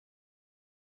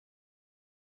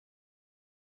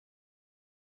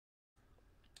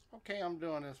Okay, I'm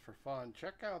doing this for fun.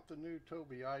 Check out the new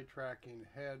Tobii Eye Tracking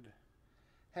head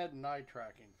and eye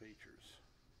tracking features.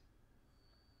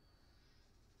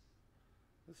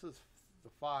 This is the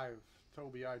 5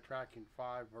 Tobii Eye Tracking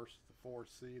 5 versus the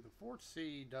 4C. The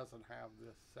 4C doesn't have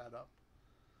this setup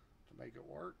to make it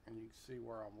work, and you can see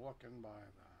where I'm looking by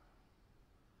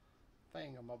the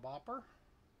thingamabopper.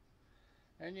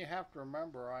 And you have to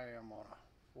remember I am on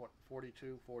a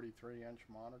 42, 43 inch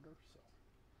monitor, so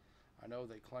I know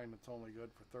they claim it's only good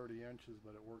for 30 inches,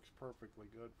 but it works perfectly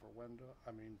good for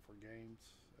for games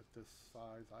at this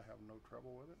size. I have no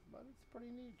trouble with it, but it's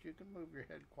pretty neat. You can move your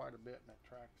head quite a bit and it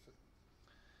tracks it.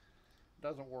 It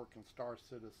doesn't work in Star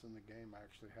Citizen. The game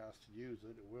actually has to use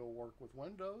it. It will work with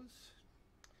Windows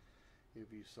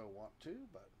if you so want to,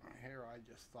 but here I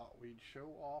just thought we'd show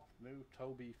off new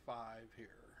Tobii 5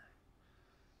 here.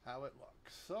 How it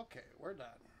looks. Okay, we're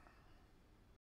done.